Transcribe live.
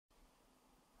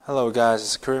Hello guys,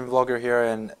 it's a Korean vlogger here,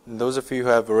 and those of you who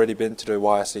have already been to the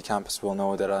YSC campus will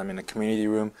know that I'm in a community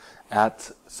room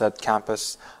at said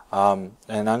campus, and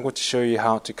I'm going to show you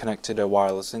how to connect to the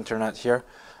wireless internet here.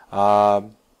 Yeah,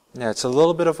 it's a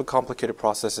little bit of a complicated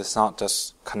process. It's not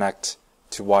just connect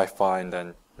to Wi-Fi and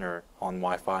then you're on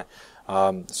Wi-Fi.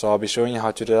 So I'll be showing you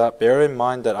how to do that. Bear in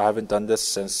mind that I haven't done this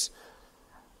since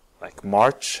like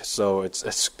March, so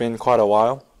it's been quite a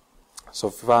while. So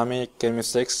if I make any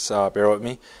mistakes, bear with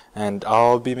me, and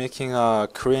I'll be making a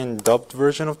Korean dubbed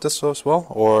version of this as well,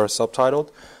 or subtitled.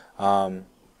 So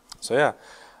yeah,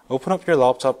 open up your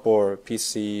laptop or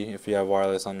PC if you have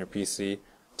wireless on your PC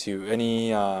to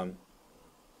any at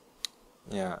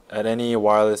any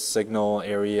wireless signal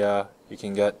area you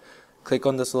can get. Click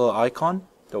on this little icon,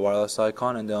 the wireless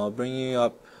icon, and then it'll bring you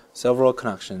up several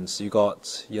connections. You got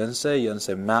Yonsei,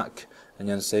 Yonsei Mac, and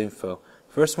Yonsei Info.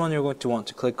 First one you're going to want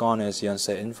to click on is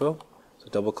Yonsei Info. So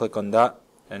double click on that,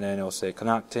 and then it'll say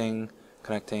connecting,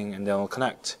 and then it'll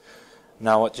connect.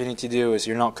 Now what you need to do is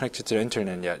you're not connected to the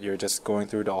internet yet. You're just going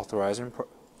through the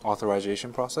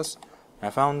authorization process. I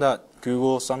found that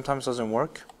Google sometimes doesn't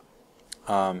work.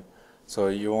 So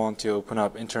you want to open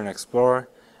up Internet Explorer,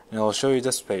 and it'll show you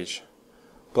this page.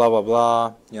 Blah blah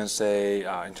blah, Yonsei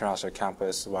International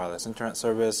Campus wireless internet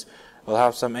service. It'll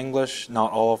have some English.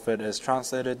 Not all of it is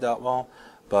translated that well,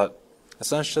 but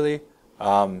essentially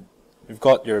you've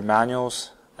got your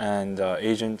manuals and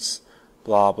agents,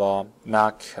 blah blah.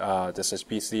 Mac, this is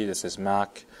PC, this is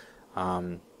Mac,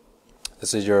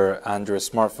 this is your Android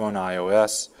smartphone,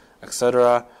 iOS,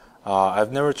 etc.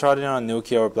 I've never tried it on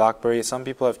Nokia or BlackBerry. Some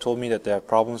people have told me that they have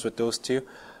problems with those two,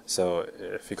 so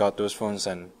if you got those phones,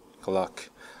 then good luck.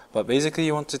 But basically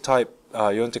you want to type,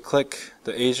 you want to click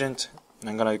the agent.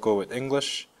 I'm gonna go with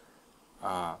English.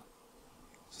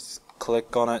 Just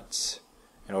click on it.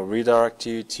 It'll redirect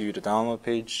you to the download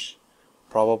page,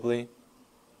 probably.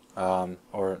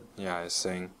 It's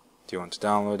saying, do you want to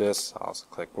download this? I'll also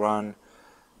click run.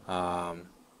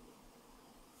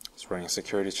 It's running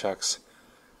security checks.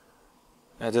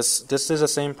 This is the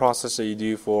same process that you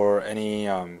do for any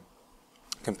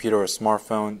computer or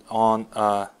smartphone. On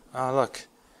look,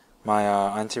 my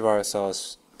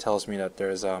antivirus tells me that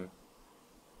there's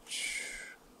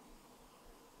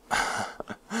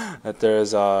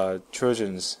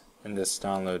Trojans in this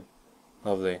download.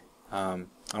 Lovely. I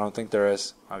don't think there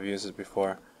is. I've used it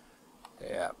before.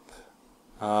 Yep.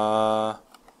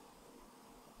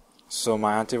 So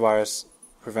my antivirus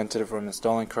prevented it from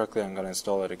installing correctly. I'm gonna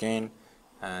install it again.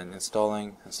 And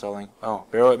installing. Oh,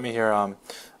 bear with me here. I'm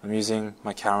using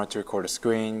my camera to record a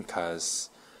screen because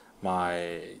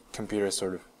my computer is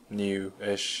sort of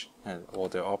new-ish, and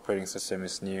the operating system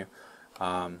is new.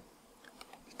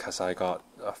 Because I got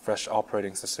a fresh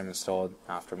operating system installed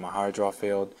after my hard drive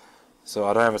failed, so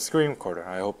I don't have a screen recorder.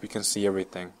 I hope you can see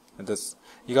everything. And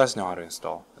you guys know how to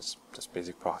install. It's just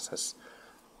basic process.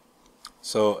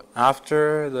 So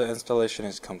after the installation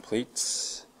is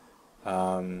complete,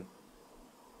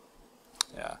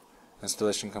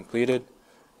 installation completed,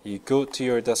 you go to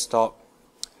your desktop.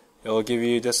 It will give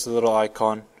you this little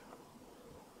icon.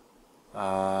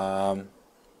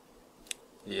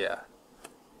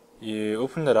 You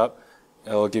open it up,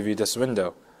 it will give you this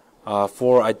window.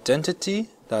 For identity,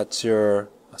 that's your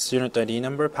student ID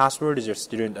number. Password is your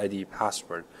student ID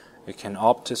password. You can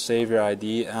opt to save your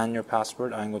ID and your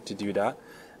password. I'm going to do that.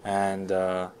 And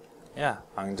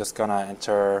I'm just gonna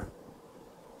enter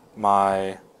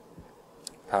my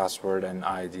password and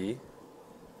ID.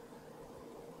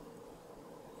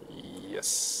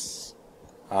 Yes.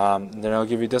 Then it'll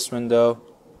give you this window.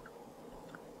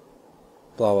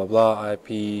 Blah blah blah,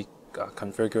 IP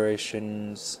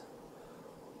configurations,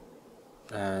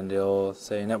 and it'll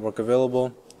say network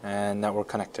available and network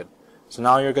connected. So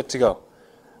now you're good to go.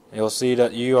 You'll see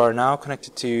that you are now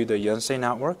connected to the Yonsei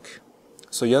network.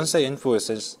 So Yonsei Info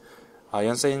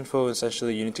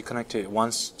essentially you need to connect to it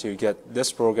once to get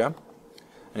this program.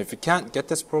 And if you can't get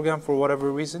this program for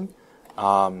whatever reason,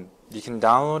 you can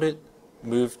download it,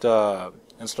 move the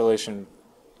installation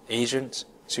agent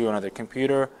to another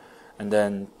computer, and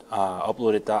then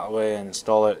upload it that way and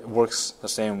install it. It works the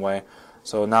same way.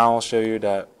 So now I'll show you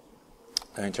that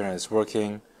the internet is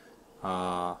working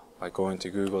by going to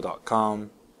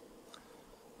google.com,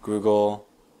 Google,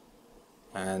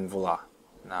 and voila.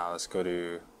 Now let's go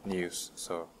to news,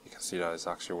 so you can see that it's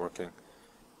actually working.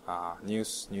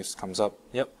 News comes up.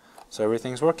 Yep. So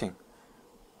everything's working.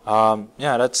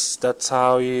 That's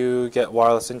how you get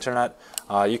wireless internet.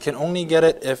 You can only get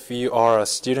it if you are a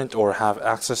student or have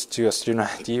access to a student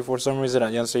ID for some reason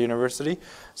at Yonsei University.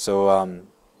 So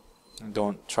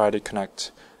don't try to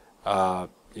connect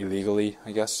illegally,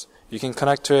 I guess. You can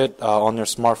connect to it on your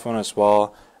smartphone as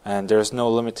well, and there's no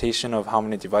limitation of how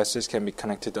many devices can be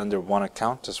connected under one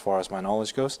account as far as my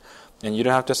knowledge goes. And you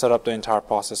don't have to set up the entire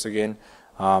process again.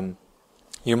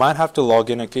 You might have to log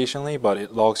in occasionally, but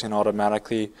it logs in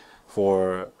automatically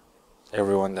for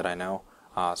everyone that I know.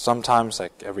 Sometimes,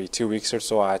 like every 2 weeks or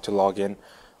so, I had to log in,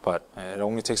 but it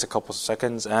only takes a couple of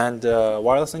seconds. And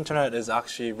wireless internet is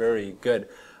actually very good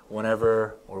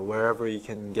whenever or wherever you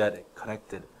can get it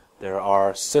connected. There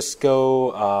are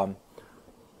Cisco,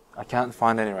 I can't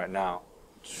find any right now.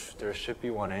 There should be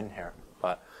one in here,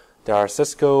 but there are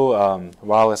Cisco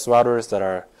wireless routers that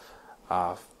are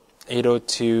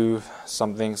 802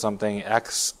 something something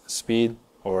X speed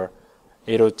or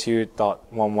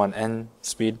 802.11n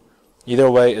speed.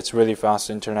 Either way, it's really fast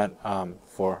internet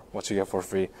for what you get for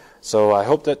free. So I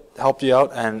hope that helped you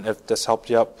out, and if this helped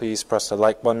you out, please press the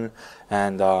like button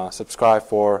and subscribe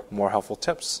for more helpful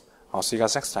tips. I'll see you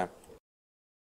guys next time.